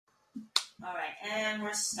Alright, and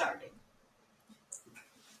we're starting.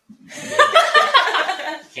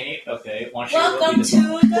 Okay, Welcome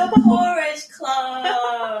to the Porridge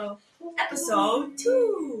Club, episode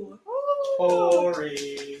 2.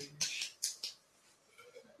 Porridge.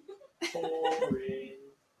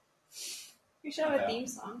 You should have a theme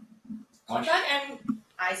song. Conrad and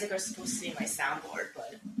Isaac are supposed to be my soundboard,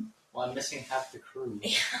 but... Well, I'm missing half the crew.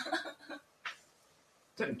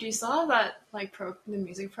 Do you still have that the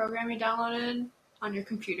music program you downloaded on your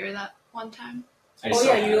computer that one time?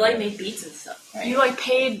 You make beats and stuff, right? You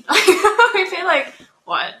paid. We paid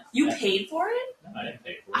what? You paid for it? No, I didn't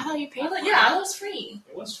pay for it. I thought you paid. I thought it was free.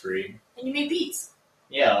 It was free. And you made beats.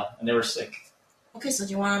 Yeah, and they were sick. Okay, so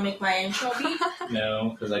do you want to make my intro beat?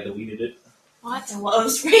 No, because I deleted it. What? Well, it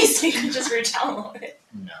was free, so you could just re-download it.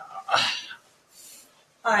 No.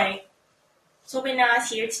 Alright. Sobina is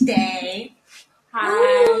here today. Hi.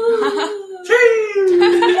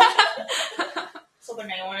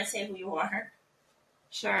 Sobina, you want to say who you are?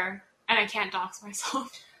 Sure. And I can't dox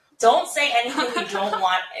myself. Don't say anything you don't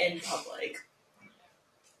want in public.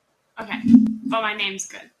 Okay, but my name's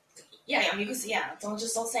good. Yeah,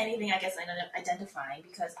 because don't say anything. I guess identifying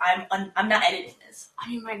because I'm not editing this. I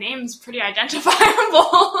mean, my name's pretty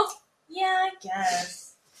identifiable. Yeah, I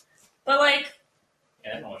guess. But Yeah,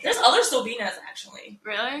 I don't know what there's other Sobinas actually.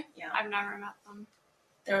 Really? Yeah. I've never met them.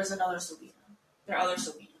 There was another Sobina. There are other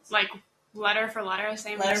Sobinas. Letter for letter,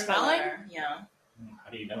 same Letter for spelling? letter, yeah. How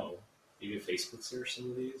do you know? Do you Facebook search some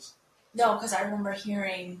of these? No, because I remember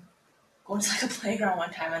going to a playground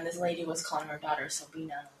one time and this lady was calling her daughter Sobina.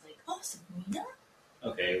 And I was like, oh, Sobina?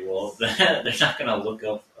 Okay, well, they're not going to look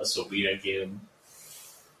up a Sobina game.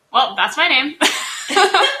 Well, that's my name.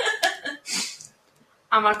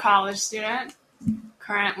 I'm a college student,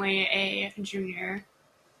 currently a junior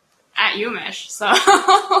at UMich, so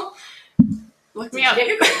look me up. Did you get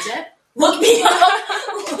your grades yet? Look me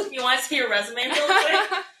up. You want to see your resume real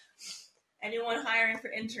quick? Anyone hiring for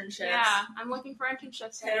internships? Yeah, I'm looking for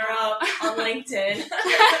internships. Hit her up on LinkedIn.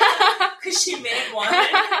 Because she made one. Do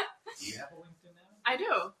you have a LinkedIn now? I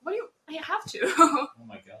do. What do you... I have to. Oh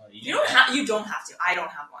my god. You don't have to. I don't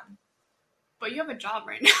have one. But you have a job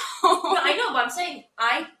right now. No, I know, but I'm saying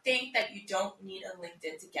I think that you don't need a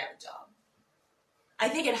LinkedIn to get a job. I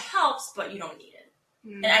think it helps, but you don't need it.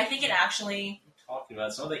 And I think it actually... Talking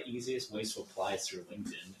about some of the easiest ways to apply is through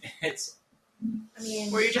LinkedIn.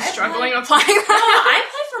 Were you just struggling applying that? No, I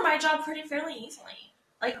applied for my job fairly easily.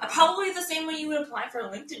 Probably the same way you would apply for a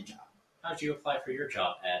LinkedIn job. How'd you apply for your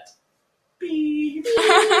job at Beep?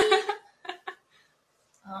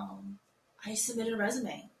 I submitted a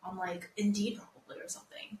resume on Indeed probably or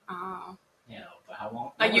something. Oh. Yeah, but how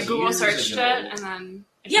long? You Google searched it and then...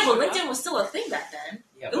 Yeah, but LinkedIn was still a thing back then.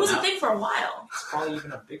 Yeah, it was a thing for a while. It's probably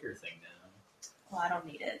even a bigger thing now. Well, I don't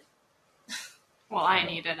need it. Well, I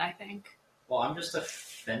need it, I think. Well, I'm just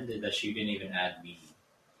offended that she didn't even add me.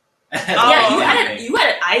 Yeah, you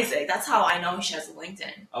added Isaac. That's how I know she has a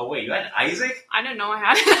LinkedIn. Oh, wait, you had Isaac? I didn't know I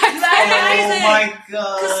had Isaac. Oh my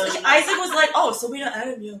god. Because Isaac was like, oh, Sobina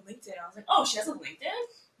added me on LinkedIn. I was like, oh, she has a LinkedIn?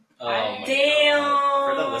 Oh my Damn. God.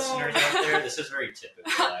 For the listeners out there, this is very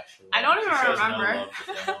typical, actually. I don't even She shows remember. No love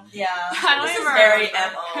to them. Yeah. I don't this even is very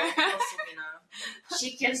remember. MO of Sobina.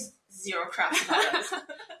 She gives zero craps about us.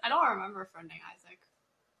 I don't remember friending Isaac.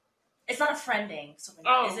 It's not a friending, Sobina.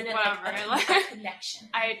 Oh, Isn't it whatever. a connection?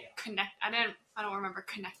 I don't remember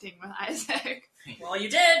connecting with Isaac. Well, you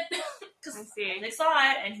did. Because I see. Isaac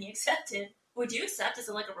saw it and he accepted. Would you accept? Is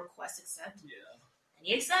it a request accept? Yeah. And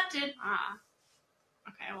he accepted. Ah.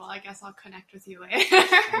 Okay, well, I guess I'll connect with you later.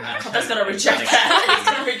 That's gonna reject that. It's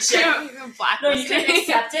gonna reject. No, you can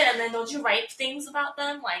accept it, and then don't you write things about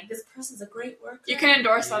them? This person's a great worker. You can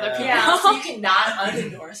endorse other people. Yeah, so you cannot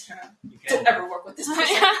unendorse her. Don't ever work with this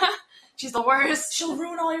person. She's the worst. She'll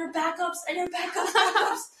ruin all your backups and your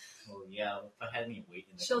backups. Well, yeah, if I had any weight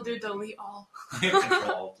in the She'll do delete all.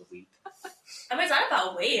 Control Alt Delete. I mean, it's not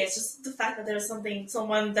about weight. It's just the fact that there's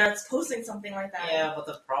someone that's posting something like that. Yeah, but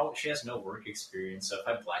the problem, she has no work experience, so if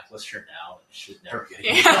I blacklist her now, she'd never get a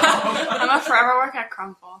Yeah. I'm a forever work at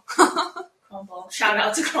Crumble. Crumble. Shout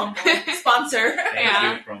out to Crumble. Sponsor.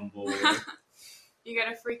 Thank you, Crumble. You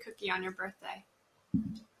get a free cookie on your birthday.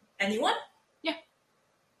 Anyone? Yeah.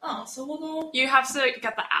 Oh, so we'll go. You have to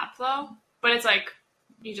get the app, though, but it's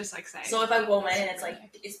you just say. So if I go in and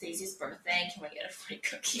it's Daisy's birthday, can we get a free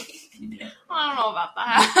cookie? I don't know about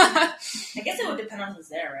that. I guess it would depend on who's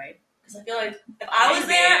there, right? Because I feel like if I was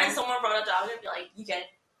there and someone brought a dog, I'd be like, you get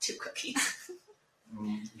 2 cookies.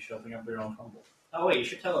 You should open up your own Crumble. Oh wait, you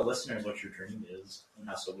should tell the listeners what your dream is and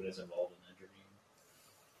how Sobina is involved in that dream.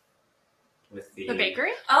 With The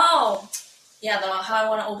bakery? Oh, Yeah, how I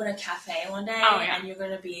want to open a cafe one day. Oh, yeah. And you're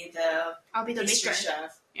gonna be the I'll be the pastry baker.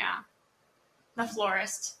 chef. Yeah. The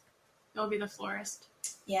florist. You'll be the florist.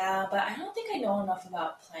 Yeah, but I don't think I know enough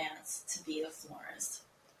about plants to be the florist.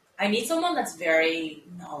 I need someone that's very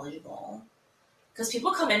knowledgeable. Because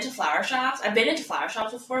people come into flower shops. I've been into flower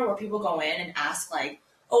shops before where people go in and ask, like,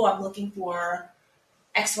 oh, I'm looking for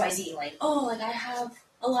XYZ. Like, oh, like, I have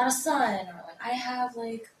a lot of sun. Or, like, I have,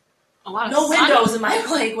 like, A lot of no sun. windows in my,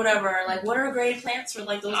 like, whatever. Like, what are great plants for,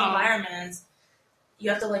 like, those environments? You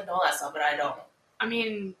have to, like, know that stuff, but I don't. I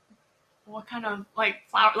mean, what kind of, like,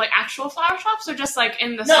 flower, like, actual flower shops? Or just, like,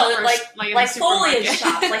 in the No, in like the foliage supermarket?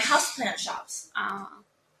 shops, like houseplant shops. Oh.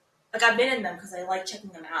 Like, I've been in them because I like checking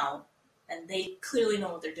them out. And they clearly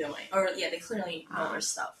know what they're doing. Or, yeah, they clearly know their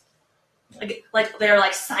stuff. Like their,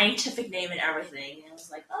 like, scientific name and everything. And I was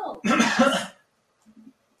like, oh.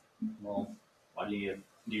 Well, why do you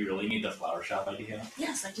really need the flower shop idea?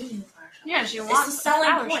 Yes, I do need the flower shop. Yes, you want the selling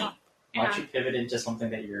flower point. shop. Why Yeah. don't you pivot into something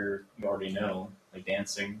that you already know, like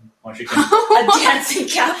dancing? Why don't you A dancing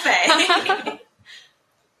cafe.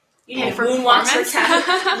 You Pay need for moonwalk to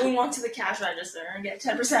performance. moonwalk to the cash register and get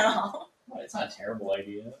 10% off. Well, it's not a terrible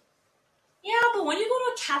idea. Yeah, but when you go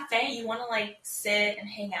to a cafe, you want to, like, sit and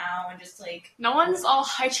hang out and just, like, No one's all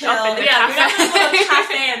hyped chill. up in the Yeah, cafe. you're not going to go to a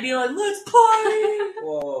cafe and be like, let's party.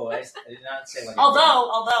 Whoa, I did not say like.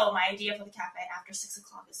 Although my idea for the cafe after 6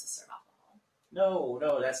 o'clock is to serve alcohol.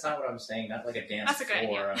 No, that's not what I'm saying. Not like a dance That's a good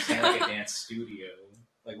floor. idea. I'm saying like a dance studio,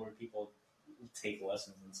 like where people take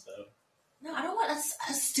lessons and stuff. No, I don't want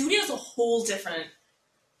a studio's a whole different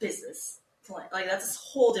business. Like, that's a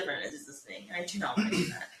whole different business thing, and I do not want to do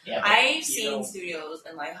that. Yeah, I've seen studios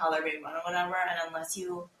and, like, how they're being run or whatever, and unless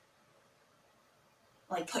you,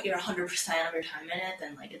 like, put your 100% of your time in it,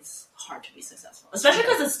 then, like, it's hard to be successful. Especially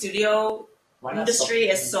because the studio industry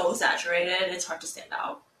is so saturated, it's hard to stand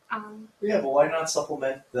out. Yeah, but why not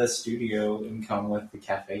supplement the studio income with the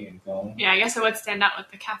cafe income? Yeah, I guess it would stand out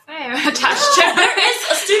with the cafe attached to No, it. there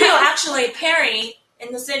is a studio, actually, Perry,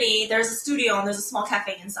 in the city. There's a studio, and there's a small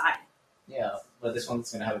cafe inside. Yeah, but this one's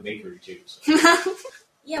gonna have a bakery too. So.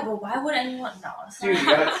 Yeah, but why would anyone? No, it's Dude, you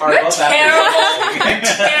not. gotta carve up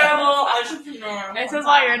after Terrible entrepreneur. This is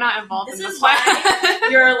why you're not involved This in the is plan. why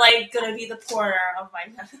you're, like, gonna be the porter of my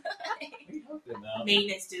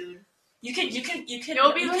maintenance dude. You can.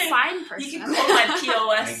 You'll be the sign person. You can quote my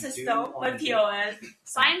POS I system. do My wanna POS.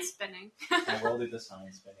 Sign spinning. I will do the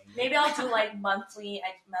sign spinning. Maybe I'll do, like, monthly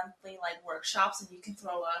like workshops, and you can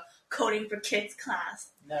throw a coding for kids class.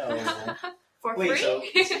 No. For Wait, free? so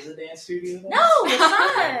this is a dance studio then? No, it's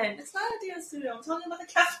not. It's not a dance studio. I'm talking about the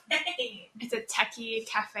cafe. It's a techie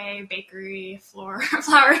cafe, bakery, flower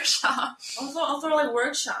shop. I'll throw like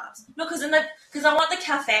workshops. No, because I want the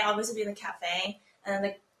cafe obviously to be the cafe, and then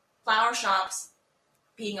the flower shops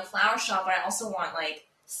being a flower shop, but I also want, like,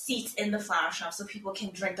 seats in the flower shop so people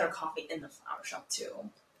can drink their coffee in the flower shop too.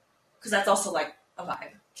 Because that's also, like, a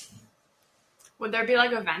vibe. Would there be,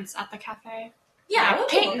 like, events at the cafe? Yeah, I Like would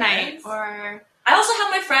paint do night events. or I also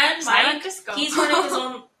have my friend silent Mike. disco. He's running his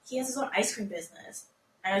own. He has his own ice cream business,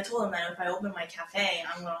 and I told him that if I open my cafe,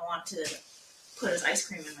 I'm gonna want to put his ice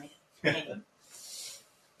cream in my thing.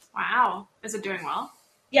 Wow. Is it doing well?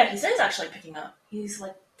 Yeah, he said it's actually picking up. He's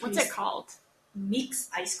like, What's it called? Meeks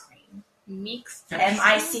ice cream. Meeks.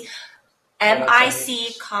 M-I-C,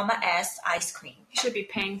 comma S ice cream. You should be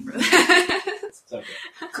paying for this. It's okay.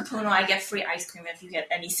 Kapuno, I get free ice cream if you get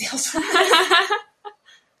any sales from this.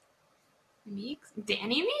 Meeks?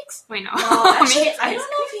 Danny Meeks? Wait, no. No, actually, Meeks I ice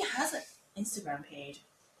don't know if he has an Instagram page.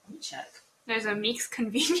 Let me check. There's a Meeks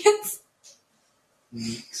convenience.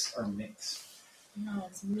 Meeks or mix? No,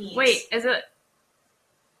 it's Meeks. Wait, is it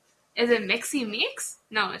Mixy Meeks?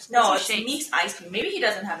 No, it's it's shakes. Meeks ice cream. Maybe he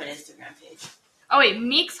doesn't have an Instagram page. Oh wait,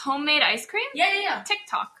 Meeks homemade ice cream? Yeah.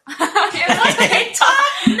 TikTok. It's on TikTok?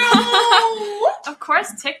 No! Of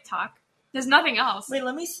course, TikTok. There's nothing else. Wait,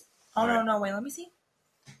 let me see. Oh, no, wait, let me see.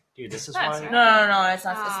 Dude, this is That's why. right. No, it's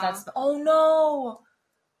not. Oh, no.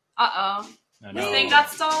 Uh-oh. No, This no. thing got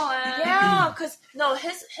stolen. Yeah, because, no,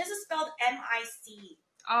 his is spelled M-I-C.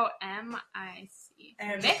 Oh, M-I-C.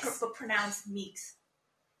 And Mix? but pronounced Meeks.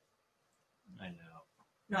 I know.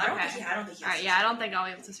 No, I don't Okay. think he has. Alright, yeah, I don't think I'll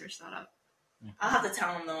be able to search that up. I'll have to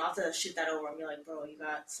tell him, though. I'll have to shoot that over and be like, bro, you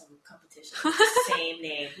got some competition. Same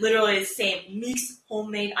name. Literally the same. Meeks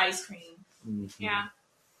homemade ice cream. Mm-hmm. Yeah.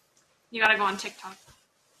 You gotta go on TikTok.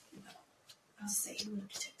 I'll say, move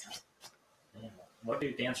to TikTok. Yeah. What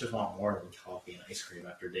do dancers want more than coffee and ice cream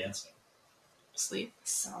after dancing? Sleep.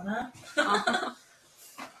 Sauna? Uh,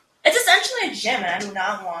 It's essentially a gym, and I do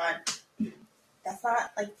not want that's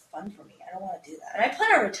not like fun for me. I don't want to do that. And I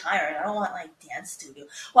plan on retiring. I don't want like dance studio.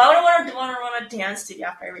 Why would I want to run a dance studio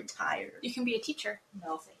after I retire? You can be a teacher.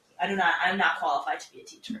 No, thank you. I do not. I'm not qualified to be a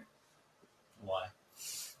teacher. Why?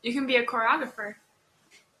 You can be a choreographer.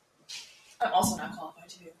 I'm also not qualified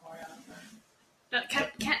to be a choreographer. But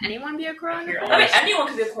can't anyone be a choreographer? I mean, anyone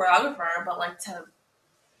could be a choreographer, but like to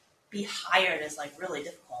be hired is like really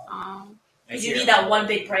difficult. Because you need that one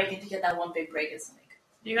big break, and to get that one big break, it's like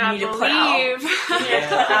you gotta need to believe. put out, you need to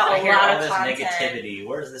put out I a hear lot all of this content. negativity.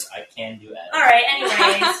 Where's this I can do at? All right.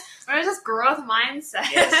 Anyways. Where's this growth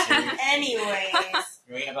mindset? Yes, Anyways.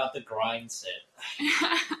 You're reading about the grind set.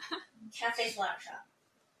 Cafe flower shop.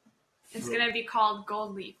 It's gonna be called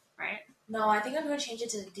Gold Leaf, right? No, I think I'm going to change it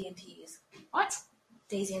to DMPs. What?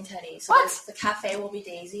 Daisy and Teddy. So What? the cafe will be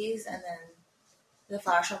Daisy's, and then the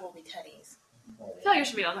flower shop will be Teddy's. I feel like it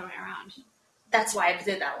should be the other way around. That's why I did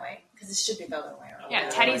it that way, because it should be the other way around. Yeah,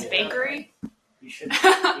 Teddy's Bakery. You should. But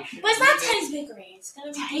it's not Teddy's Bakery. It's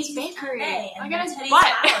going to be Teddy's Daisy's Bakery. Cafe, and Look at then his Teddy's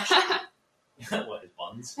butt. flower shop. What, his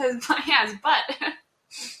buns? His butt.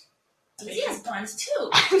 Daisy has buns too.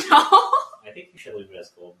 No. I think you should leave it as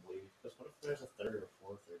Gold Leaf. Because what if there's a third or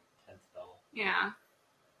fourth or 10th bell? Yeah.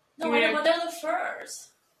 No, Yeah. but they're the first.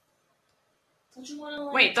 Don't you want to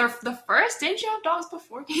like... Wait, they're the first? Didn't you have dogs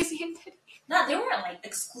before Daisy and Teddy? No, they weren't like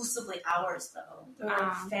exclusively ours though. They were like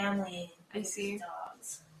Oh. family I see.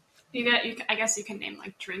 dogs. I guess you can name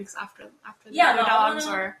like drinks after the Yeah, other no, dogs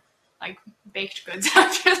no. or like baked goods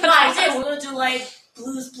after the No, I dogs. did. We're gonna do like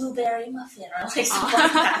Blue's Blueberry Muffin or like something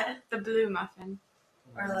like that. The blue muffin.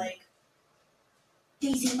 Or like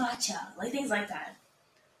Daisy Matcha. Like things like that.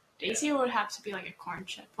 Daisy would have to be like a corn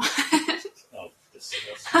chip. Oh,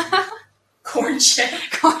 disgusting. Corn chip.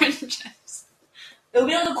 Corn chips. It would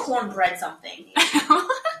be like a cornbread something.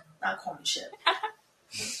 Not corn chip.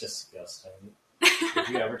 It's disgusting. Did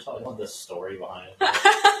you ever tell anyone the story behind it?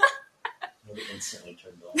 You'll be instantly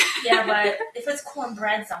turned on. Yeah, but if it's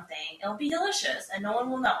cornbread something, it'll be delicious and no one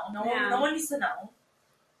will know. No one needs to know.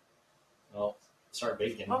 Well, start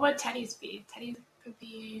baking. What would Teddy's be? Teddy could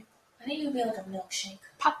be I think it would be like a milkshake.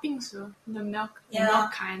 patbingsu, the milk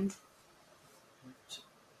kind.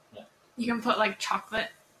 Yeah. You can put like chocolate.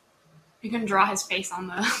 You can draw his face on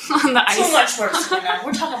the on the ice. Too much work, Sobina.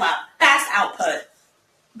 We're talking about fast output.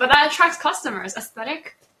 But that attracts customers.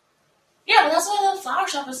 Aesthetic. Yeah, but that's why the flower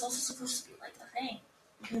shop is also supposed to be like the thing.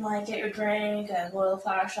 You can like get your drink and go to the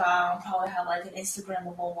flower shop and probably have like an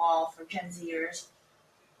Instagrammable wall for Gen Zers.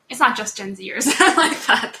 It's not just Gen Zers like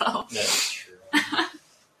that though. That's true. I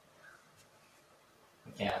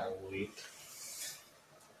can't wait.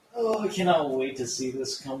 Oh, I cannot wait to see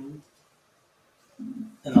this come.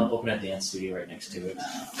 And I'll open a dance studio right next to it.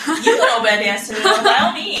 You can open a dance studio by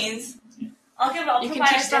all means. I'll You can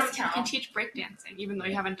provide a teach them. You discount. can teach breakdancing, even though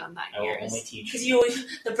you haven't done that I in will years. only teach Because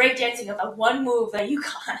the breakdancing of that one move that you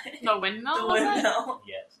got. The windmill. The was it? windmill.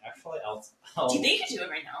 Yes, actually, I'll Do you think you can do it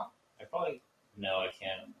right now? I probably no, I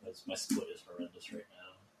can't because my split is horrendous right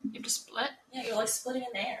now. You have to split, Yeah, you're like splitting in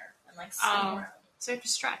the air and like spinning Oh. around. so you have to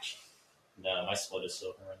stretch. No, my split is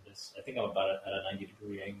so horrendous. I think I'm about at a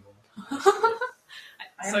 90-degree angle.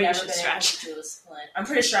 I've So you never should been stretch. able to do a split. I'm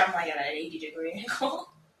pretty sure I'm like at an 80-degree angle.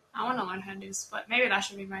 I want to learn how to do a split. Maybe that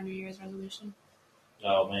should be my New Year's resolution.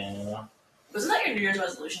 Oh man, Wasn't that your New Year's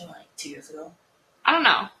resolution like 2 years ago? I don't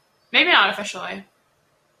know. Maybe not officially.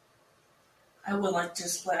 I would like to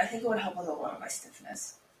split. I think it would help with a lot of my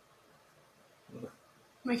stiffness.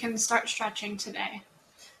 We can start stretching today.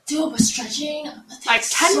 Dude, but stretching Like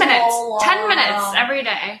takes 10 so minutes. long. 10 minutes every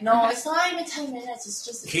day. No, it's not even 10 minutes. It's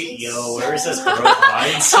just. It takes yo, so where is this long. growth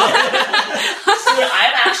mindset? Dude,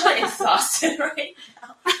 I'm actually exhausted right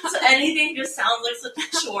now. So anything just sounds like such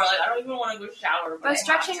a chore. Like I don't even want to go shower. But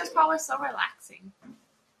stretching is probably so relaxing.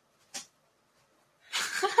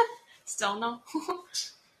 Still no.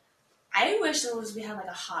 I wish we had like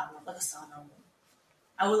a hot room, like a sauna room.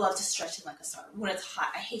 I would love to stretch in like a sauna when it's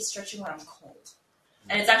hot. I hate stretching when I'm cold,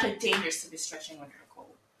 and it's actually dangerous to be stretching when you're cold.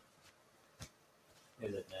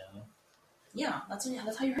 Is it now? Yeah,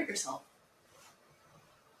 that's how you hurt yourself.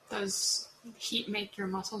 Does heat make your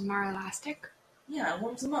muscles more elastic? Yeah, it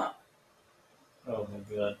warms them up. Oh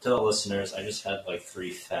my god. To the listeners, I just had like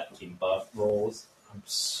 3 fat kimbap rolls. I'm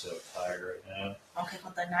so tired right now. Okay,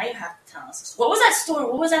 but then now you have to tell us. What was that story?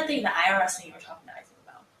 What was that thing, the IRS thing you were talking to Isaac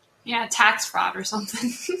about? Yeah, tax fraud or something.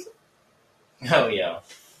 Oh yeah.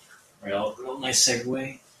 Real nice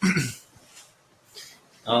segue.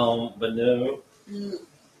 But no.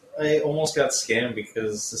 I almost got scammed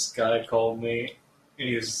because this guy called me and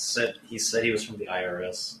he said he was from the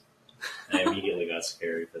IRS. And I immediately got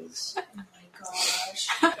scared because Oh my gosh.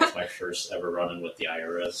 That's my first ever run-in with the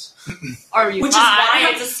IRS. Or you Which thought, is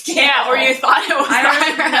why it's a scam. yeah, or you thought it was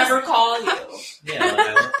I the IRS. never call you. Yeah,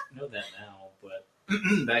 I know that now, but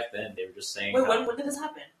back then they were just saying. Wait, when did this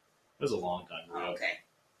happen? It was a long time ago. Oh, okay.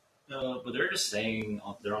 But they're just saying,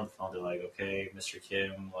 they're on the phone, they're like, okay, Mr.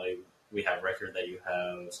 Kim, like, we have record that you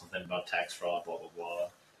have something about tax fraud, blah, blah, blah.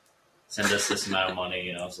 Send us this amount of money.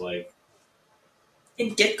 And I was like...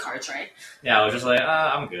 In gift cards, right? Yeah, I was just like,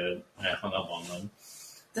 I'm good. And I hung up on them.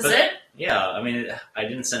 That's it? Yeah, I mean, I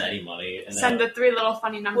didn't send any money. And Send the 3 little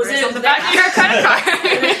funny numbers it on the back of your credit card.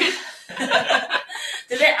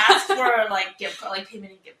 Did they ask for like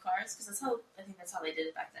payment in gift cards? Because I think that's how they did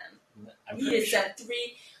it back then. You sent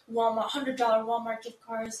 3 $100 Walmart gift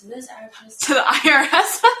cards to this address. To the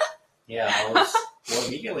IRS? Yeah, what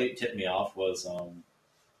immediately tipped me off was,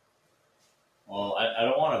 well, I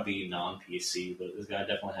don't want to be non-PC, but this guy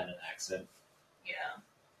definitely had an accent. Yeah.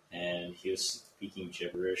 And he was speaking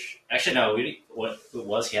gibberish. Actually, no, what it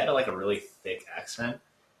was, he had a really thick accent.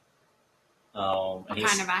 What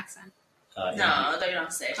kind of accent? No, you don't have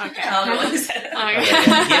to say it. Okay. I don't know what you said. Okay. He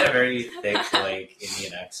had a very thick,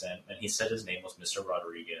 Indian accent, and he said his name was Mr.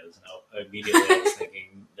 Rodriguez. And immediately I was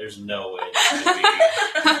thinking, there's no way this could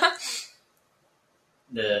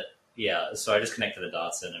be. So I just connected the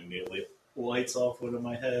dots and immediately lights off went in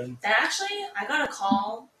my head. And actually, I got a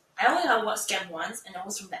call. I only got scammed once, and it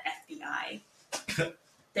was from the FBI.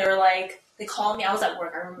 They were like, they called me. I was at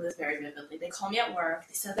work. I remember this very vividly. They called me at work.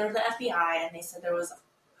 They said they were the FBI, and they said there was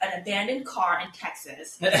an abandoned car in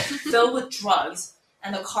Texas filled with drugs,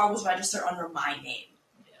 and the car was registered under my name.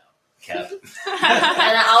 Yeah. Cap. And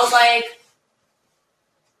I was like,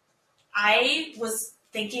 I was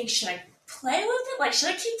thinking, should I play with it? Like, should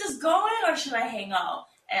I keep this going, or should I hang up?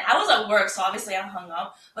 And I was at work, so obviously I hung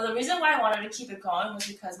up. But the reason why I wanted to keep it going was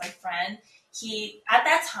because my friend, at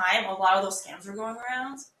that time, a lot of those scams were going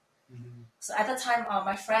around. Mm-hmm. So at that time,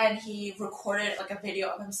 my friend, he recorded a video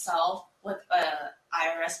of himself with a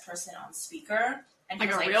IRS person on speaker. And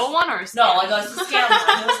like a real one or a scam? No, like a scam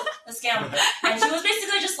one. It was a scam one. And he was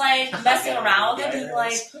basically just messing around with it, being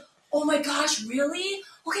like, oh my gosh, really?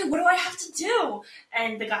 Okay, what do I have to do?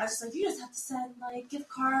 And the guy was just like, you just have to send gift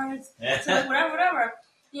cards, so whatever.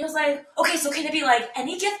 He was like, okay, so can it be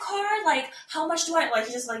any gift card? How much do I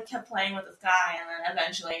he just kept playing with this guy, and then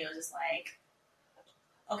eventually he was just like,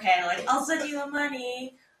 okay, I'll send you the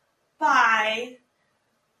money. Bye.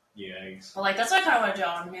 Yikes. But that's what I kind of want to do.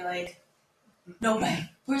 I want to be like, no way.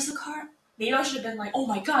 Where's the card? Maybe I should have been like, oh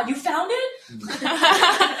my god, you found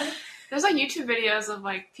it? There's YouTube videos of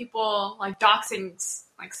people doxing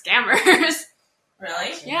scammers.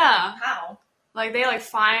 Really? Yeah. How? They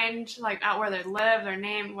find out where they live, their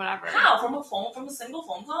name, whatever. How? From a single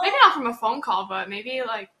phone call? Maybe not from a phone call, but maybe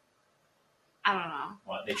I don't know.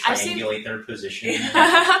 What, they triangulate their position?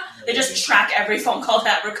 They just track every phone call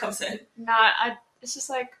that ever comes in. It's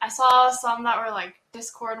just I saw some that were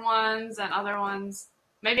Discord ones and other ones.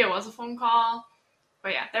 Maybe it was a phone call,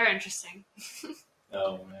 but yeah, they're interesting.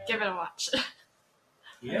 Oh man. Give it a watch.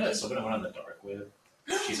 Yeah, Sobina went on the dark web.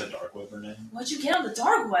 She's a dark webber now. What'd you get on the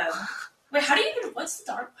dark web? Wait, how do you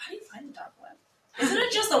find the dark web? Isn't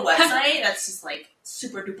it just a website that's just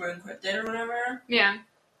super duper encrypted or whatever? Yeah.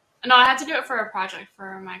 No, I had to do it for a project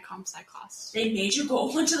for my comp sci class. They made you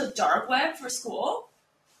go onto the dark web for school?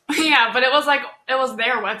 Yeah, but it was it was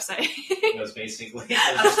their website. It was basically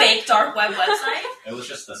a fake dark web website? It was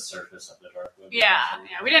just the surface of the dark web. Yeah.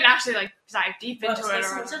 We didn't actually dive deep into it or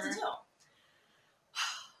whatever. whatever.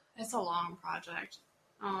 It's a long project.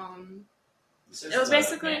 It was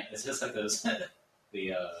basically... It's just those,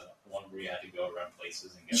 the one where you had to go around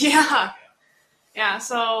places and get... Yeah,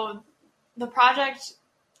 so the project,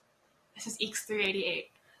 this is EEX388.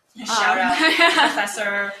 Shout out,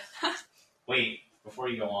 Professor. Wait, before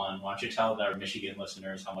you go on, why don't you tell our Michigan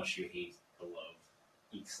listeners how much you hate the love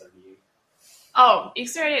EEX388? Oh,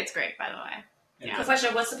 EEX388 is great, by the way. Yeah.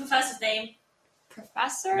 Professor, what's the professor's name?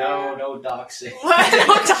 Professor? No doxing. What?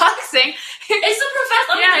 No doxing. It's the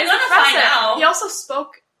professor. Yeah, he's gonna find out. He also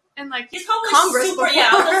spoke in he's probably Congress super. before. Yeah,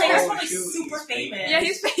 I was gonna say he's probably Shoot, super famous. Yeah,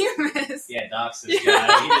 he's famous. Yeah, dox this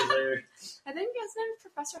guy. He deserved. I think his name is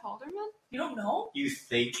Professor Halderman. You don't know? You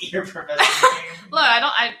think you're Professor? Look,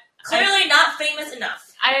 I clearly not famous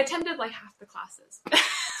enough. I attended half the classes.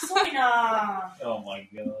 Sobina. Oh my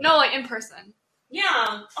god. No, in person. Yeah,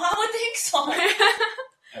 I would think so.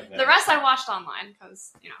 Okay. The rest I watched online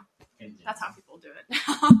because that's how people do it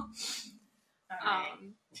now.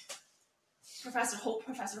 Right. Professor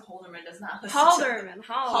Halderman does not listen Halderman.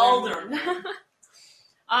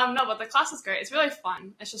 No, but the class is great. It's really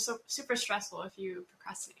fun. It's just super stressful if you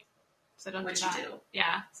procrastinate. So don't do that. You do.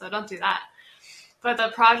 Yeah, so don't do that. But the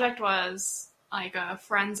project was like a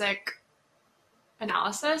forensic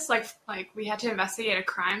analysis. Like we had to investigate a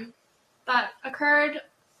crime that occurred,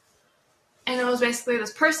 and it was basically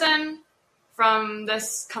this person from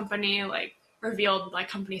this company like revealed like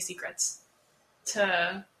company secrets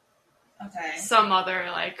to some other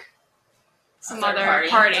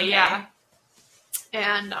party. Okay. Yeah.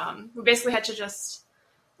 And we basically had to just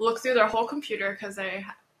look through their whole computer because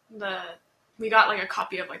we got like a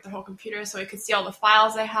copy of like the whole computer, so we could see all the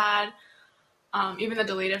files they had, even the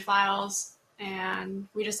deleted files, and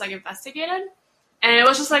we just like investigated. And it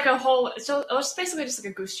was just like it was basically just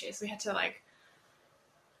like a goose chase. We had to like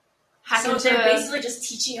hack into. So they're basically just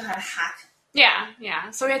teaching you how to hack.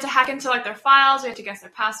 Yeah. So we had to hack into like their files. We had to guess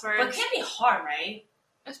their passwords. But it can't be hard, right?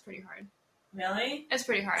 It's pretty hard. Really? It's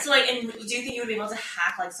pretty hard. So like, do you think you would be able to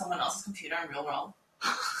hack like someone else's computer in real world?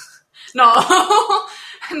 No,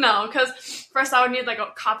 no, because first I would need like a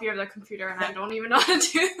copy of the computer, and I don't even know how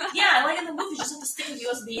to do that. Yeah, like in the movie, you just have to stick a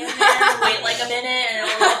USB in there, wait like a minute, and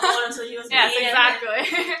it'll upload into a USB. Yes,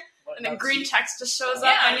 exactly. And then green text just shows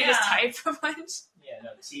up, and you just type a bunch. Yeah, no,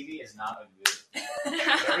 TV is not a good.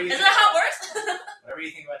 Isn't that how it works? Whatever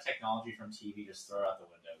you think about technology from TV, just throw it out the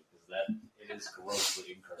window, because it is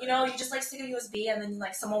grossly incorrect. You know, you just like stick a USB, and then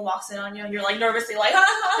like someone walks in on you, and you're like nervously like,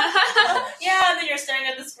 yeah, and then you're staring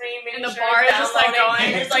at the screen, and the bar is just like going.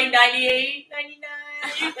 And it's like 98,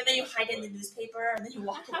 99, and then you hide in the newspaper, and then you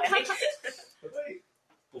walk away. But wait,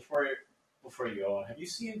 before you go on, have you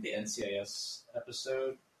seen the NCIS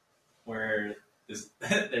episode where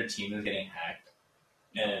their team is getting hacked,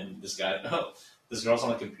 and this girl's on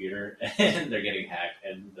the computer, and they're getting hacked,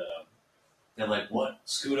 and they're like, "What?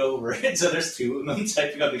 Scoot over!" And so there's two of them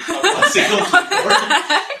typing on a single keyboard.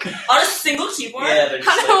 On a single keyboard? Yeah, they're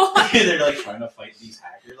just like they're like trying to fight these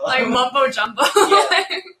hackers. Like mumbo jumbo.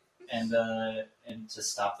 Yeah. And to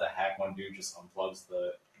stop the hack, one dude just unplugs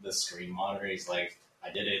the screen monitor. He's like, "I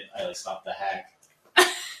did it. I like stopped the hack."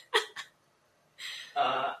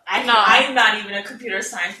 I'm not even a computer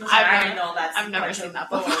science person. I don't know that. I've never seen that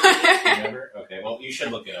before. Never? Okay, well, you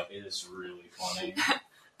should look it up. It is really funny.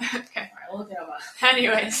 Okay. Alright, we'll look it up.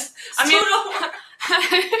 Anyways.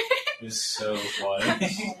 It was so funny. Oh my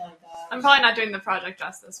god. I'm probably not doing the project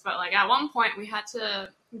justice, but like at one point we had to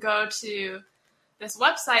go to this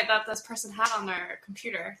website that this person had on their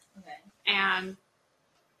computer. Okay. And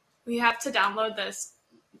we have to download this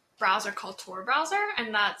browser called Tor browser,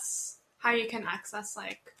 and that's how you can access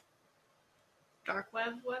like dark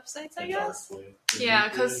web websites, I guess. Yeah,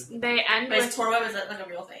 because they end But with Tor web, is that like a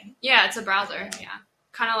real thing? Yeah, it's a browser. Yeah,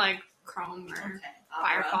 kind of like Chrome or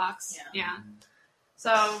Opera. Firefox. Yeah.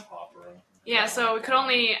 So Opera. yeah, so we could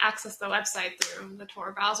only access the website through the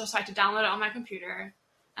Tor browser, so I had to download it on my computer,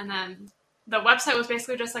 and then the website was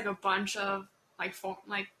basically just like a bunch of like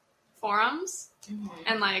forums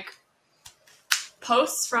and like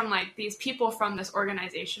posts from like these people from this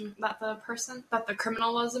organization that the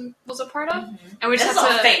criminal was a part of, and we just this is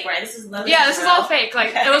all fake, right? This is all fake.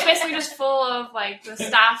 Like it was basically just full of like the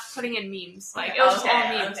staff putting in memes. Like it was just all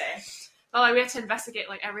memes. Okay. But like we had to investigate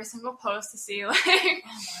like every single post to see like oh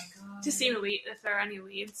my god, to see if there are any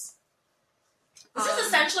leads. This is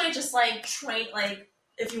essentially just like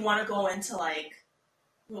if you want to go into like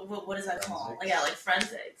what is that called? Like, like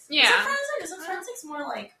forensics. Yeah. Isn't forensics more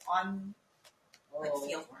like on like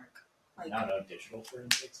field work? Like no, digital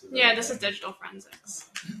forensics. Yeah, this is digital forensics.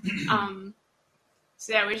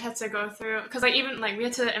 So yeah, we just had to go through because like even like we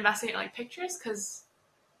had to investigate like pictures because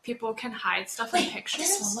people can hide stuff in pictures.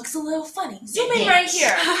 This one looks a little funny. Zoom in right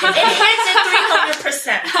here. It hits it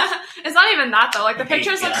 300%. It's not even that though. Like the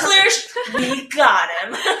pictures look clear. We got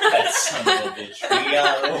him. That son of a bitch. We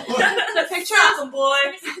got him.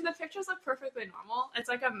 The pictures look perfectly normal. It's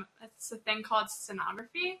like it's a thing called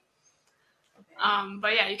stenography. Okay.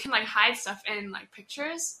 But yeah, you can like hide stuff in like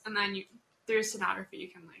pictures, and then through stenography you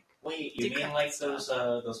can like. Wait, you mean like those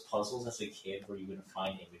puzzles as a kid where you would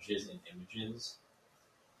find images in images?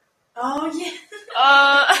 Oh yeah.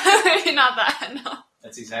 Not that. No.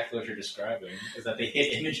 That's exactly what you're describing. Is that they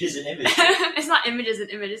hit images in images? It's not images in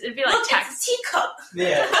images. It'd be like text. It's a teacup.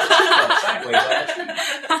 Yeah. Sideways.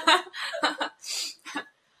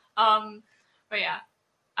 But yeah.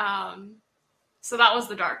 So that was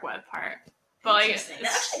the dark web part. But like, that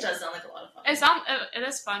actually does sound like a lot of fun. It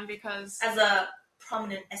is fun because as a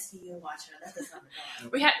prominent SVU watcher, that does sound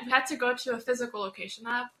fun. We had to go to a physical location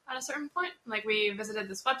at a certain point. Like we visited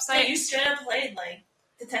this website. So you straight up played like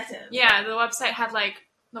detective. Yeah, the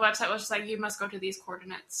website was just like you must go to these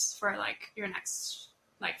coordinates for like your next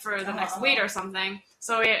for the next lead or something.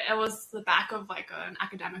 So it was the back of like an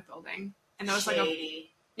academic building, and there was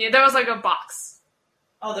there was like a box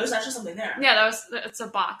Oh, there's actually something there. Yeah, it's a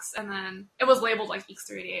box, and then it was labeled like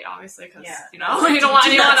EX388, obviously, because you know Like, you don't want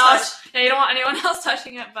do anyone not else. Yeah, you don't want anyone else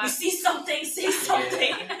touching it. But You see something, say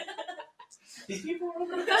something. These people are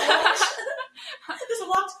over there. There's a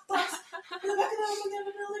locked box in the back of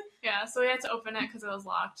the building. yeah, so we had to open it because it was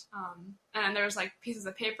locked. And there was like pieces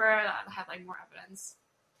of paper that had like more evidence.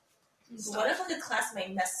 So what if like a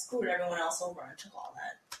classmate screwed everyone else over and took all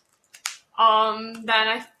that? Then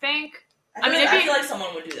I think. I feel like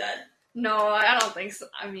someone would do that. No, I don't think so.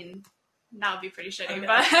 I mean, that would be pretty shitty. Okay.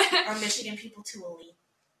 But Are Michigan people too elite?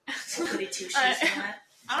 So goody two shoes for that?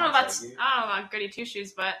 I don't know about goody two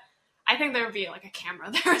shoes, but I think there would be like a camera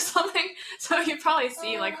there or something, so you'd probably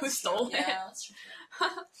see like who stole it. Yeah, that's true.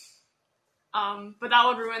 But that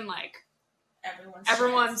would ruin like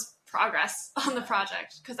everyone's progress on the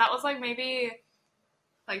project, because that was like maybe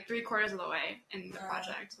like 3/4 of the way in the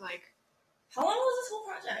project. Like, how long was this whole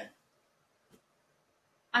project?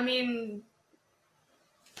 I mean,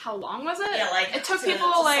 how long was it? Yeah, like it took to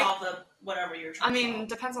people to like solve whatever you're trying. I mean, to solve.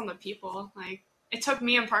 depends on the people. Like, it took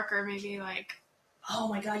me and Parker maybe like. Oh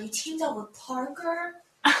my god, you teamed up with Parker?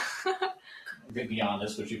 To be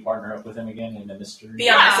honest, would you partner up with him again in the mystery? Be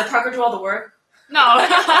honest, did Parker do all the work? No.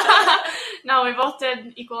 No, we both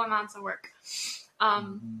did equal amounts of work.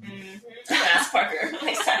 I'm gonna ask Parker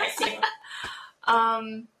next time I see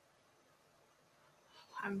him.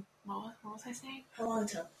 What was I saying? How long it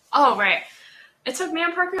took? Oh, right. It took me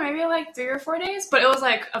and Parker maybe like 3 or 4 days, but it was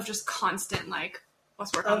like of just constant like,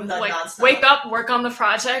 let's work on like nonstop. Wake up, work on the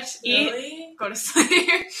project, Really? eat, go to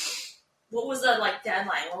sleep. What was the like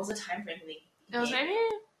deadline? What was the time frame? It was maybe,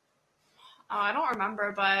 I don't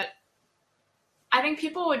remember, but I think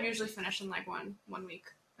people would usually finish in like one week,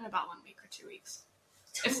 in about 1 week or 2 weeks.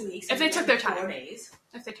 2 weeks. If they took their time. 4 days.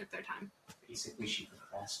 If they took their time. Basically, she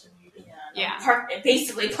procrastinated. Yeah.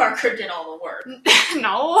 Basically, Parker did all the work.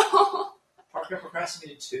 No. Parker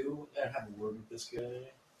procrastinated too. I have a word with this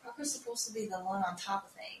guy. Parker's supposed to be the one on top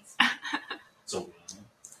of things. So,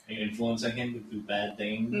 are you influencing him to do bad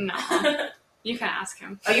things? No. You can ask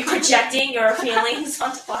him. Are you projecting your feelings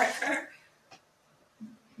onto Parker?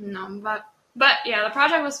 No, but yeah, the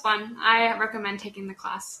project was fun. I recommend taking the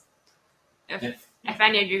class. If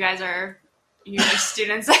any of you guys are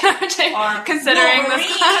students that are considering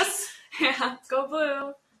this class. Yeah, go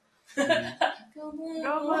blue. Go blue.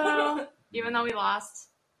 Go blue. Even though we lost.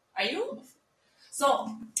 Are you?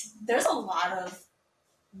 So, there's a lot of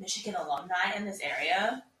Michigan alumni in this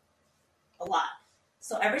area. A lot.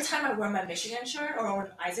 So every time I wear my Michigan shirt, or when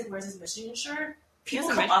Isaac wears his Michigan shirt, people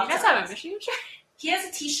come up to us. You guys have a Michigan shirt? He has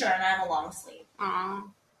a t-shirt and I have a long sleeve. Aww.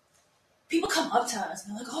 People come up to us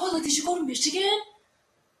and they're like, oh, like, did you go to Michigan?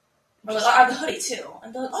 Or like, I have the hoodie too.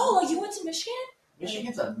 And they're like, oh, like, you went to Michigan?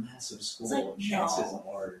 Michigan's a massive school. It's like, Chances no.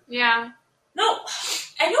 are. Yeah. No,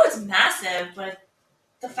 I know it's massive, but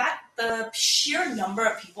the sheer number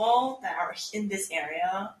of people that are in this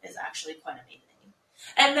area is actually quite amazing.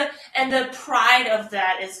 And the pride of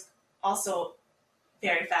that is also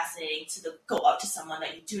very fascinating to go up to someone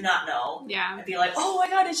that you do not know and be like, oh my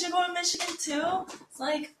god, did you go to Michigan too? It's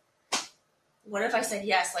like, what if I said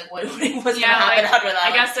yes? Like, what was going to happen after that?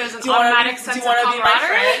 I guess there's an automatic sense of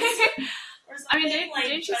camaraderie. I mean,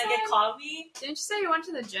 didn't you say, get coffee? Didn't you say you went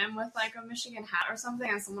to the gym with like a Michigan hat or something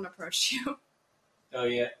and someone approached you? Oh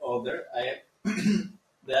yeah,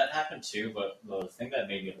 that happened too. But the thing that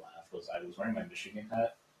made me laugh was I was wearing my Michigan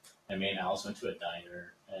hat, and me and Alice went to a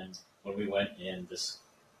diner, and when we went in, this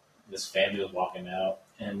family was walking out,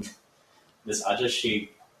 and this ajashi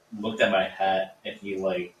looked at my hat and he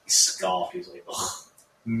like scoffed. He was like, "Ugh,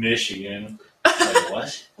 Michigan." Like,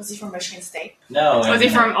 what? Was he from Michigan State? No. Was he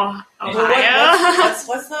from Ohio?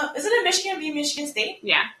 What's the? Isn't it Michigan be Michigan State?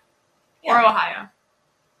 Yeah. Or Ohio.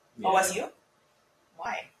 Yeah. OSU?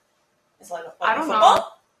 Why? It's like I don't football? know.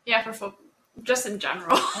 Yeah, for football. Just in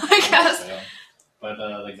general, I guess. But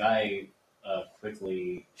the guy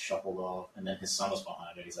quickly shuffled off, and then his son was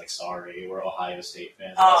behind it. He's like, "Sorry, we're Ohio State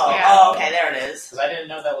fans." Oh, okay, there it is. Because I didn't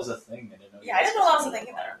know that was a thing. I didn't know that was a thing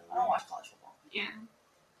either. I don't watch college football. Yeah.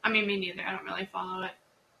 I mean, me neither. I don't really follow it.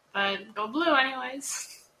 But go blue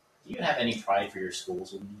anyways. Do you have any pride for your schools?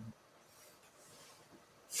 Should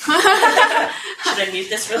I mute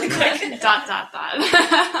this really quick? ...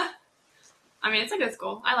 I mean, it's a good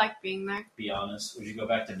school. I like being there. Be honest. Would you go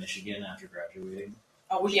back to Michigan after graduating?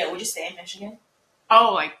 Oh, yeah. Would you stay in Michigan?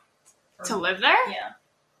 Oh, like to live there? Yeah.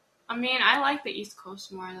 I mean, I like the East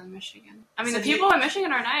Coast more than Michigan. I mean, the people in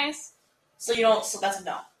Michigan are nice. So you don't. So that's a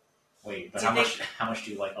no. Wait, but how much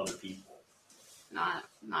do you like other people? Not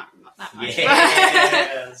that much.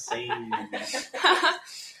 Yeah, same.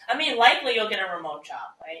 I mean, likely you'll get a remote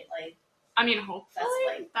job, right? Like, I mean, hopefully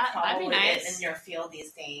That's like that'd be probably nice. it in your field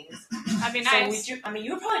these days. That'd be So nice. you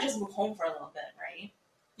would probably just move home for a little bit, right?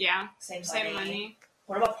 Yeah, Same money.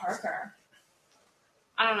 What about Parker?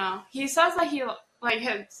 I don't know. He says that he like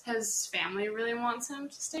his family really wants him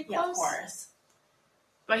to stay close. Yeah, of course.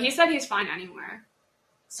 But he said he's fine anywhere.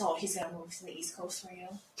 So he's gonna move to the East Coast for you?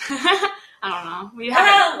 I don't know. We A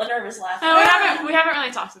haven't. nervous laugh. No, we haven't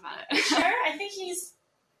really talked about it. Sure, I think he's.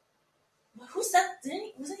 Who said?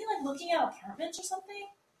 Wasn't he like looking at apartments or something?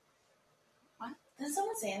 What? Did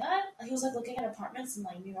someone say that? Like, he was like looking at apartments in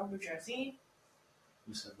like New York, New Jersey.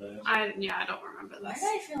 Who said that? I don't remember Why this. did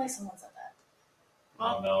I feel like someone said that?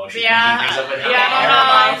 I don't know. She's yeah, making things up in her yeah, mind.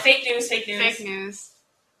 I don't know. Fake news. Fake news. Fake news.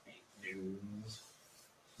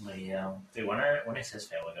 But yeah. Dude, when is his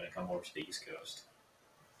family gonna come over to the East Coast?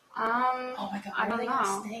 Oh my god, I don't where are they know.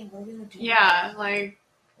 gonna stay? What are we gonna do? Yeah, like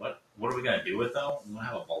What are we gonna do with them? We're gonna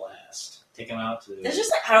have a blast. Take them out to. There's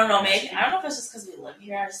just like I don't know, maybe I don't know if it's just because we live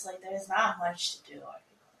here. I just like there's not much to do.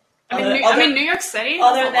 I mean, New York City.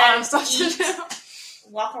 Other There's a lot than of stuff to eat,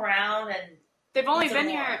 do. walk around and They've only It's a been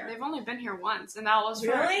war. here. They've only been here once, and that was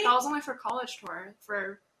Really? only for college tour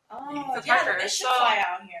for. oh For yeah, Parker, they should so- fly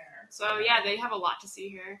out here. So yeah, they have a lot to see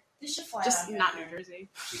here. They should fly Just out here. not New Jersey.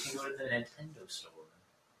 We can go to the Nintendo store.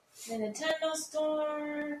 The Nintendo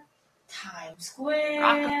store, Times Square,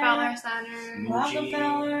 Rockefeller Center, Muji.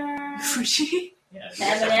 Rockefeller, Fuji. Yeah. do you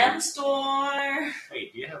guys have M&M Muji? store.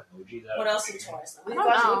 Wait, do you have Muji? That What else do tourists? We I could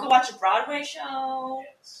don't watch. know. We could watch a Broadway show.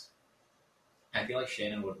 Yes. I feel like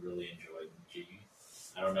Shannon would really enjoy Muji.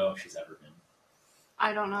 I don't know if she's ever been.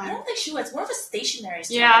 I don't know. I don't think she would. It's more of a stationary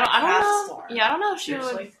store. Yeah, than a I don't craft know. Store. Yeah, I don't know if she There's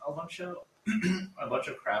would. like a bunch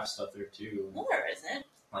of craft stuff there too, No, there isn't.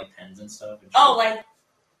 like pens and stuff. And Oh, like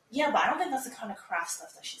yeah, but I don't think that's the kind of craft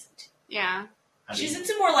stuff that she's into. Yeah. She's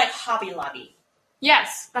into more like Hobby Lobby.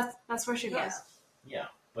 Yes, that's where she Yeah. goes. Yeah,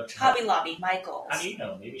 but Hobby Lobby, Michaels, how do you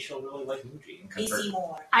know? Maybe she'll really like Muji and convert. AC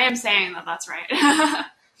Moore. I am saying that that's right.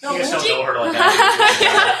 No, You guys don't Muji. know her like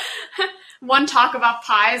that. One talk about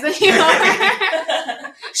pies and you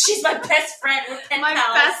know She's my best friend. We're pen my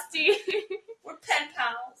pals. bestie. We're pen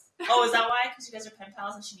pals. Oh, is that why? Because you guys are pen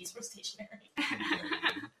pals and she needs more stationery.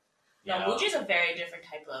 Yeah. No, Muji's a very different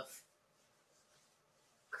type of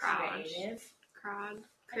Crowd. Creative I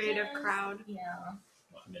guess. crowd. Yeah.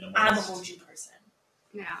 What, minimalist? I'm a Muji person.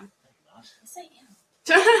 Yeah. No, you're not. Yes, I am.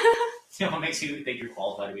 You know, what makes you think you're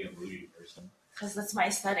qualified to be a Muji person? Because that's my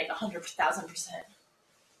aesthetic, 100,000%.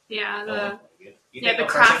 Yeah, Oh, the like it. You yeah, think the a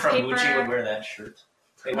person craft from paper. Muji would wear that shirt?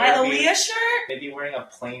 They My would be- Aaliyah shirt? They'd be wearing a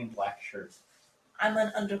plain black shirt. I'm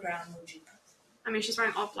an underground Muji person. I mean she's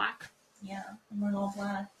wearing all black. Yeah, I'm wearing all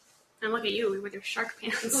black. And look at you with your shark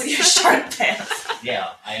pants. With your shark pants. Yeah,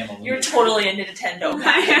 I am a Muji. You're totally a Nintendo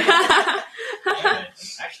guy. I am.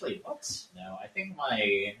 Actually, what? No, I think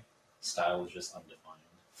my style is just undefined.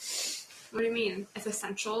 What do you mean? It's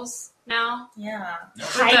essentials now? Yeah. No,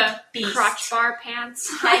 With Hype the beast. crotch bar pants?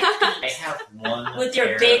 Hype I beast. have one. With your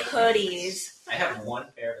pair big of- hoodies. I have one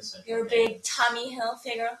pair of essentials. Your big Tommy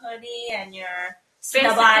Hilfiger hoodie and your Basically,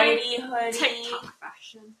 Snobiety hoodie. TikTok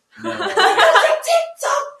fashion. No,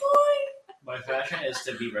 TikTok boy! my fashion is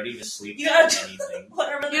to be ready to sleep You with gotta- anything.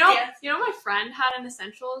 Whatever the You know, dance. my friend had an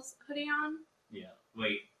essentials hoodie on. Yeah.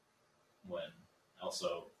 Wait. When?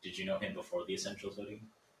 Also, did you know him before the essentials hoodie?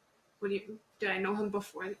 Did I know him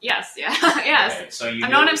before? Yes, yeah, yes. Okay, so you I've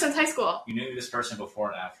knew, known him since high school. You knew this person before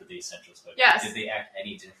and after the essentials hoodie. Yes. Did they act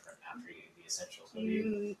any different after the essentials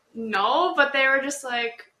hoodie? No, but they were just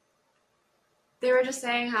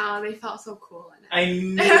saying how they felt so cool in it. I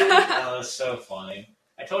knew that was so funny.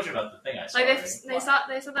 I told you about the thing I saw. Like right?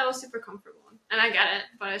 they said that was super comfortable, and I get it,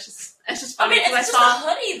 but it's just I funny mean, because it's I just saw.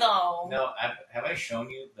 a hoodie, though. No, have I shown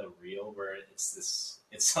you the reel where it's this?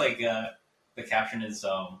 It's like the caption is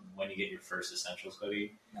when you get your first essentials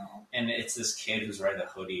hoodie, No. and it's this kid who's wearing the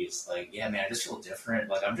hoodie. It's like, yeah, man, I just feel different.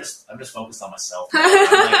 Like I'm just focused on myself. I'm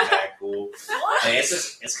like that cool. What? Like,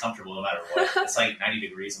 it's comfortable no matter what. It's like 90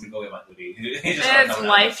 degrees. I'm gonna go get my hoodie. Just It's coming out.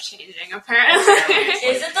 life changing, apparently.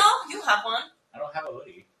 Is it, though? You have one. I don't have a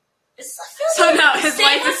hoodie. It's, I feel So like no, it's his same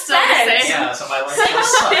life is still the effect. same. Yeah, so my life still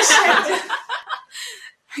sucks.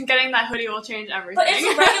 Getting that hoodie will change everything. But it's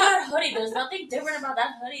a regular hoodie. There's nothing different about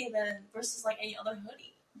that hoodie than versus like any other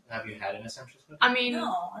hoodie. Have you had an essentials hoodie? I mean,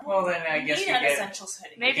 No. I don't Well, then I guess need you an get. essentials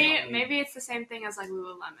hoodie. maybe it's the same thing as like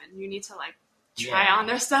Lululemon. You need to like try Yeah. on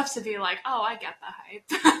their stuff to be like, oh, I get the hype.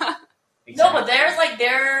 No, but there's like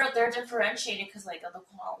they're differentiated because like of the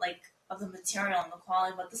of the material and the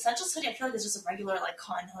quality. But the essentials hoodie, I feel like it's just a regular like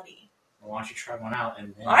cotton hoodie. Well, why don't you try one out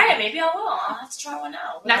and then? All right, maybe I will. I'll have to try one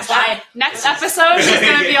out. next Next next episode, she's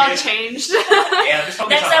gonna be all changed. Yeah, just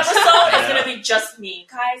focus next on episode myself. is gonna be just me,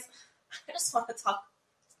 guys. I just want to talk.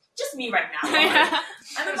 Just me right now. Yeah.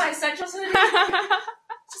 I'm in my essentials hoodie.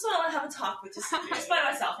 Just want to have a talk with just by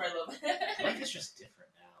myself for a little bit. Life is just different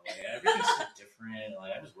now. Like everything's so different.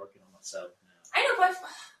 Like I'm just working on myself now. I know, but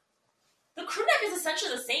the crew neck is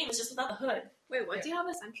essentially the same. It's just without the hood. Wait, what do you have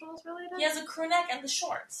essentials related? He has a crew neck and the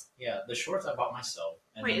shorts. Yeah, the shorts I bought myself.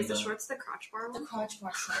 And Wait, then is the shorts the crotch bar The one? crotch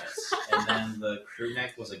bar shorts. and then the crew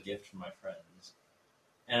neck was a gift from my friends.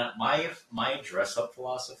 And my dress up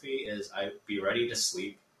philosophy is I be ready to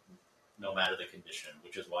sleep no matter the condition,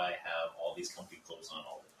 which is why I have all these comfy clothes on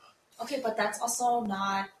all the time. Okay, but that's also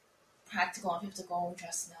not practical if you have to go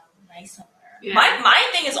dress nice somewhere. Yeah. My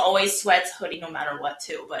thing is always sweats, hoodie, no matter what,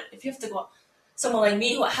 too. But if you have to go, someone like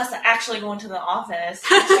me who has to actually go into the office,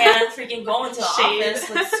 I can't freaking go into the Shade. office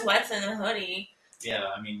with sweats and a hoodie. Yeah,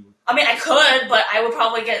 I mean, I could, but I would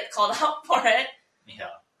probably get called out for it.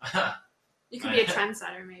 yeah. You could be a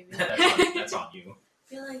trendsetter, maybe. that's on you. I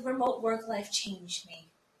feel like remote work life changed me.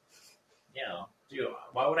 Yeah. Dude,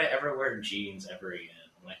 why would I ever wear jeans ever again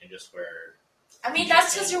when I can just wear... I mean,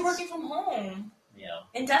 that's because you're working from home. Yeah.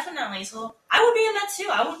 Indefinitely, so I would be in that too.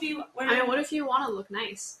 I would be wearing... I mean, what if you want to look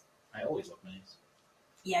nice? I always look nice.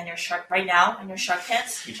 Yeah, in your shark... Right now, in your shark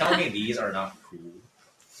pants. You telling me these are not cool?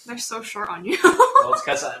 They're so short on you. Well, it's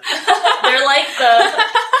because I'm... They're like the...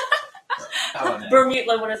 How about that? Bermuda,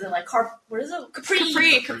 like, what is it? Like, what is it?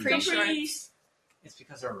 Capri shorts. It's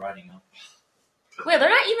because they're riding up. Wait, they're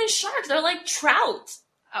not even sharks. They're like trout.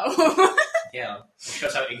 Oh. Yeah. It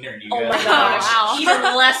shows how ignorant you Oh guys my gosh. wow. Even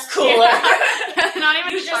less cooler. Not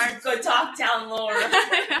even You sharks. just go talk down lower.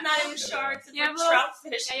 Not even sharks. It's You have like little- trout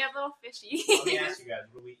fish. Yeah, you have little fishy. Let me ask you guys,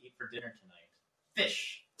 what do we eat for dinner tonight?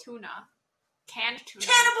 Fish. Tuna. Canned tuna.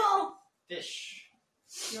 Cannibal! Fish.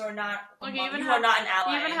 You are not. Look, you you even are have- not an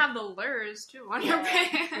ally. You even have the lures, too, on your Yeah,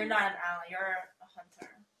 pants. You're not an ally. You're a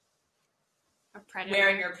hunter. A predator.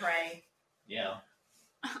 Wearing your prey. Yeah.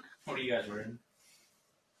 What are you guys wearing?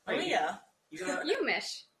 Wait, Aaliyah. You got... You,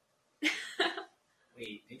 Mish.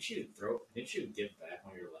 Wait, didn't you give back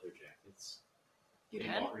one of your leather jackets? You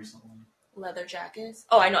that did? bought recently? Leather jackets.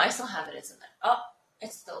 Oh, I know. I still have it. It's in there. Oh,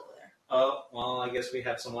 it's still over there. Oh, well, I guess we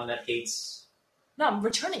have someone that hates No, I'm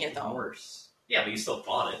returning it though. worse. Yeah, but you still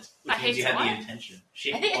bought it. Which I means you hate had what? the intention.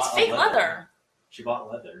 She I think it's bought fake a leather. She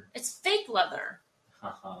bought leather. It's fake leather.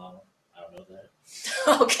 Haha, I don't know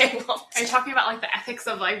that. Okay, well. Are you talking about, like, the ethics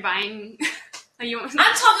of, like, buying... you... I'm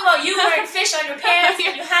talking about you wearing fish on your pants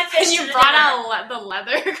and you had fish And you to brought dinner. out the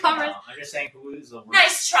leather covers. I'm just saying, who is the worst?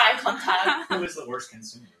 Nice try, Contact. Who is the worst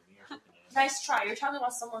consumer? Nice try. You're talking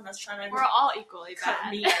about someone that's trying to We're all equally cut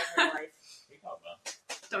bad. me out of her life. What are you talking about?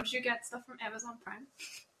 Don't you get stuff from Amazon Prime?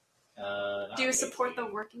 Not Do you support the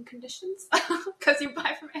working conditions? Because you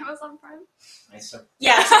buy from Amazon Prime? I support.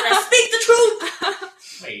 Yes, I speak the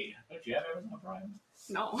truth. Wait, don't you have Amazon Prime?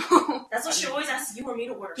 No. That's what she always asks you or me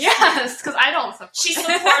to work. Yes, because I don't support She it.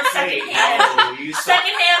 supports Wait, secondhand. no, you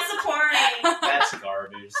Secondhand supporting. That's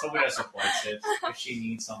garbage. Sobina supports it if she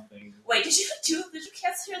needs something. Wait, did you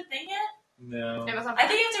cancel your thing yet? No. Amazon I Prime.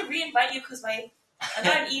 think you have to re-invite you because I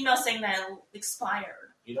got an email saying that it expired.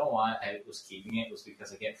 You know why I was keeping it was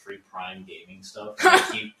because I get free Prime gaming stuff.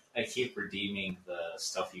 And I keep redeeming the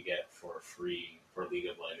stuff you get for free for League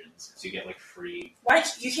of Legends. So you get like free. Why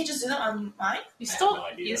you can't just do that on mine? You I have still no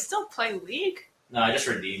idea. you still play League? No, I just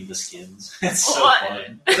redeemed the skins. It's so What?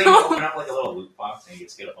 fun. They open up like a little loot box and you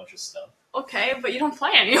just get a bunch of stuff. Okay, but you don't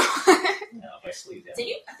play anymore. Yeah, if I sleep. Yeah. Did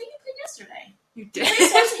you? I think you played yesterday. You He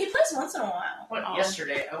did. plays once in a while. What? Oh.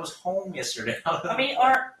 Yesterday? I was home yesterday. I mean,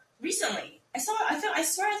 or recently. I swear I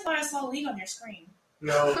thought I saw League on your screen.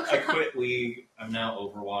 No, I quit League. I'm now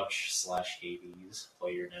Overwatch / Hades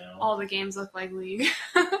player now. All the games look like League.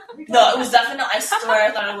 No, it was definitely. I swear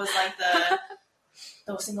I thought it was like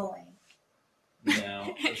the single lane.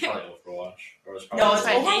 No, it's probably Overwatch. Or it's No, probably it's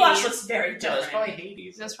probably Overwatch Hades. looks very No, different. it's probably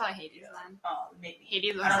Hades. That's probably Hades then. Oh, maybe.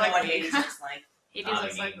 Hades I looks don't know like what League. Hades looks like. Hades Not a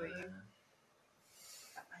looks like gamer. League.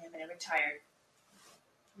 I am a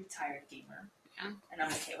retired gamer. Yeah. And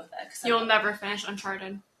I'm okay with that. You'll never finish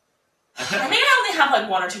Uncharted. I think I only have like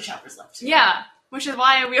 1 or 2 chapters left. Too. Yeah, which is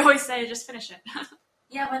why we always say just finish it.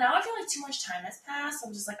 Yeah, but now I feel like too much time has passed.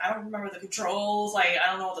 I'm just like, I don't remember the controls. Like, I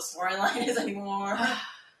don't know what the storyline is anymore.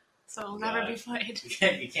 So it'll never be played.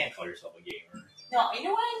 You can't call yourself a gamer. No, you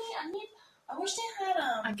know what I need? I wish they had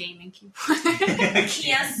A gaming keyboard.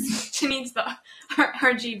 PS. She needs the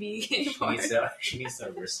RGB keyboard. She needs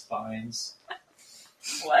the wrist binds.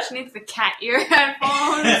 What? She needs the cat ear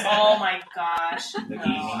headphones. Oh my gosh. The No,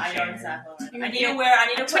 gaming I know chair. exactly what You I need need to a wear. I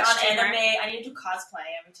need to put Twitch on streamer. anime. I need to do cosplay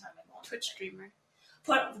every time I go on. Twitch streamer.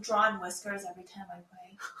 Draw on whiskers every time I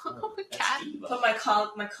play. Oh, That's cat. Eva. Put my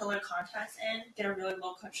color contacts in. Get a really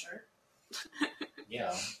low cut shirt.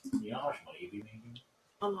 Yeah. You know how much money you'd be making?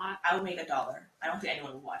 A lot. I would make $1. I don't think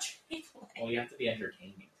anyone would watch me play. Well, you have to be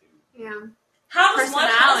entertaining too. Yeah. How does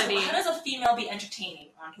Personality. how does a female be entertaining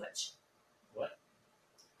on Twitch?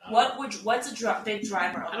 What? What's a big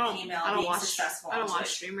driver of a female being watch, successful I don't on watch Twitch?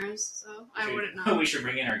 streamers, so I wouldn't know. We should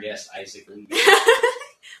bring in our guest, Isaac Lee.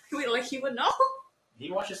 Wait, like he would know? He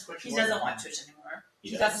watches Twitch. He doesn't watch Twitch anymore.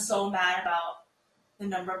 He got so mad about the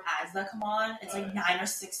number of ads that come on. It's like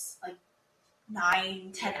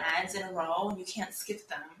 9, 10 ads in a row, and you can't skip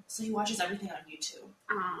them. So he watches everything on YouTube.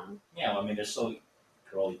 Yeah, well, I mean, there's still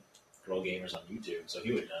girl gamers on YouTube, so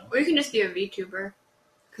he would know. Or you can just be a VTuber,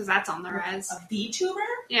 because that's on the rise. A VTuber?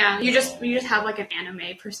 Yeah, you just have like an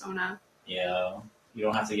anime persona. Yeah, you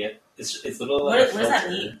don't have to get. It's literally What like a does that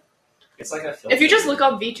filter. mean? It's like a filter. If you just look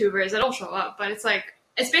up VTubers, it'll show up. But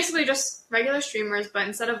it's basically just regular streamers, but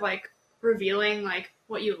instead of like revealing like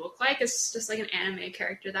what you look like, it's just like an anime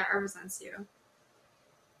character that represents you.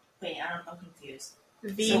 Wait, I'm confused.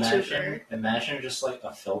 VTuber. Imagine just like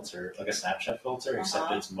a filter, like a Snapchat filter,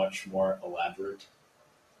 except it's much more elaborate.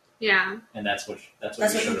 Yeah. And that's what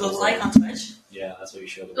you look like on Twitch? Yeah, that's what you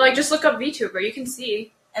show the world. Like, just look up VTuber. You can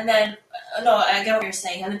see. And then, no, I get what you're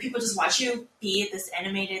saying. And then people just watch you be this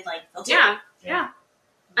animated, like, filter? Yeah.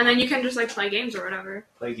 And then you can just, like, play games or whatever.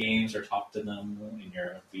 Play games or talk to them in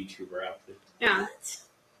your VTuber outfit. Yeah.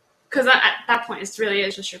 Because at that point, it really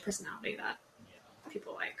is just your personality that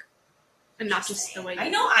people like. And not just the way you I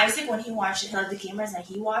know Isaac, when he watches, like, the gamers that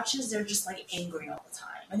he watches, they're just, like, angry all the time.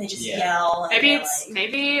 And they just yell. And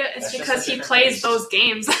maybe it's That's because he just a plays different those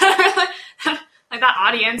games. Like that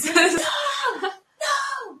audience. No!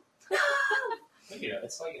 But,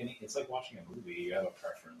 it's like watching a movie. You have a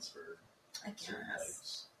preference for certain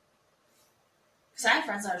types. Because I have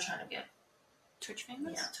friends that are trying to get Twitch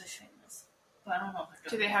famous? Yeah, Twitch famous. But I don't know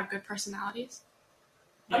if Do they have good personalities?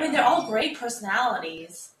 I mean, they're all great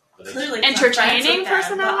personalities. Clearly entertaining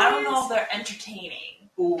personalities? But I don't know if they're entertaining.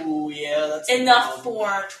 Ooh, yeah, that's enough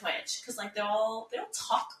for Twitch. Because, like, they don't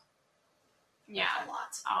talk a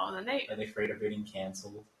lot. Oh, then Are they afraid of getting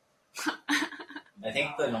canceled? I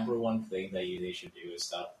think the number one thing that they should do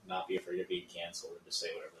is not be afraid of being canceled and just say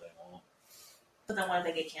whatever they want. But then what if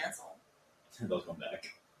they get canceled? They'll come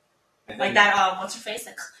back. Like that, what's her face?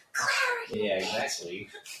 Like, Claire! Yeah, exactly.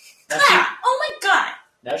 Claire! Oh my god!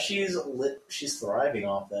 Now she's thriving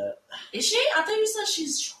off that. Is she? I thought you said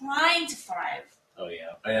she's trying to thrive. Oh,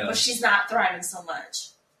 yeah. I know. But she's not thriving so much.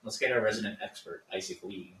 Let's get our resident expert, Isaac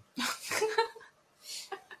Lee.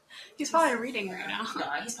 He's probably reading right now. No,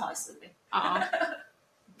 he's probably sleeping. Oh.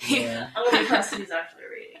 Yeah. I'm gonna be impressed if he's actually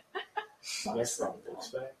reading. You guys brought books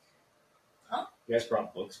back? Huh? You guys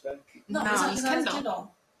brought books back? No, he's on his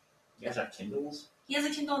Kindle. You guys have Kindles? He has a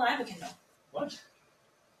Kindle and I have a Kindle. What?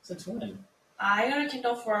 Since when? I got a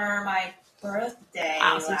Kindle for my birthday.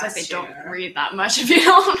 Wow, seems like they don't read that much if you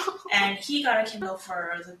don't know. And he got a Kindle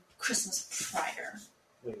for the Christmas prior.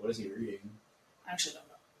 Wait, what is he reading? I actually don't know.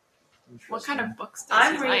 What kind of books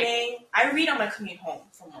does he like? I read on my commute home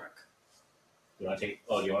from work. Do you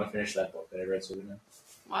want to finish that book that I read, Sobina?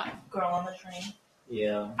 What? Girl on the Train.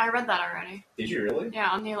 Yeah. I read that already. Did you really? Yeah,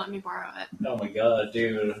 Anya let me borrow it. Oh my god,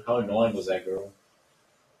 dude. How annoying was that girl?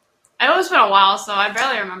 It was been a while, so I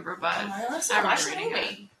barely remember, but I remember reading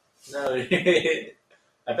it. No,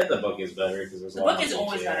 I bet the book is better because there's the book is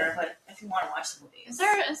always better, but if you want to watch the movie, is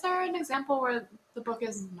there an example where the book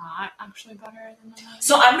is not actually better than the movie?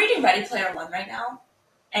 So I'm reading Ready Player One right now,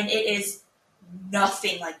 and it is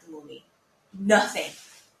nothing like the movie. Nothing.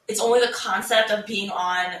 It's only the concept of being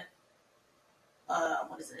on,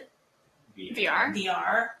 what is it? VR.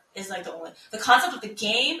 VR is like the concept of the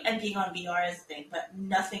game and being on VR is the thing, but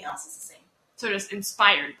nothing else is the same. So just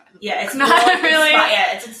inspired by the book. Yeah, it's not really.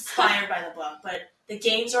 It's inspired by the book, but the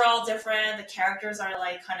games are all different. The characters are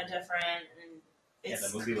like kind of different, and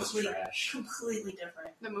it's the movie was trash. Completely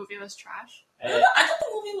different. The movie was trash. I thought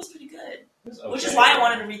the movie was pretty good, which is why I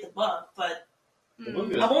wanted to read the book. But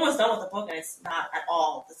I'm almost done with the book, and it's not at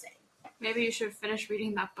all the same. Maybe you should finish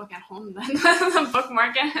reading that book at home then. The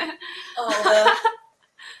bookmark it. Oh,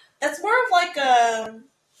 that's more of like a.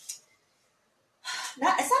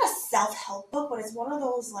 It's not a self-help book, but it's one of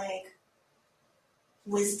those like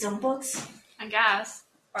wisdom books. I guess.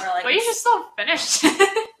 Or like, but you should still finish.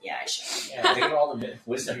 Yeah, I should. Yeah, think of all the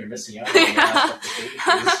wisdom you're missing out on the last couple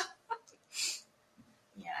pages.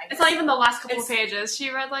 Yeah, it's not even the last couple pages. She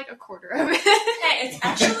read like a quarter of it. Hey, it's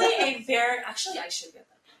actually actually I should get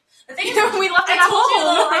that. The thing is, we left it at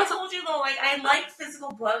home. I told you though, like I like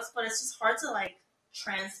physical books, but it's just hard to like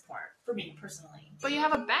transport for me personally. But you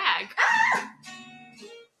have a bag.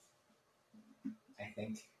 I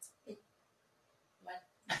think.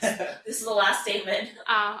 This This is the last statement. Oh,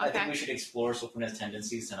 I okay. think we should explore Sobina's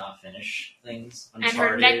tendencies to not finish things. And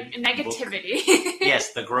her Uncharted negativity. book.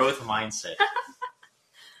 Yes, the growth mindset.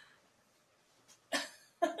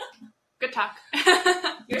 Good talk.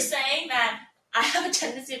 You're saying that I have a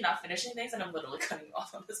tendency of not finishing things, and I'm literally cutting you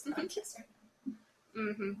off on this podcast right now.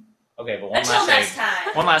 Mm-hmm. Okay, but one Until last next thing.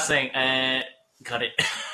 time. One last thing. Cut it.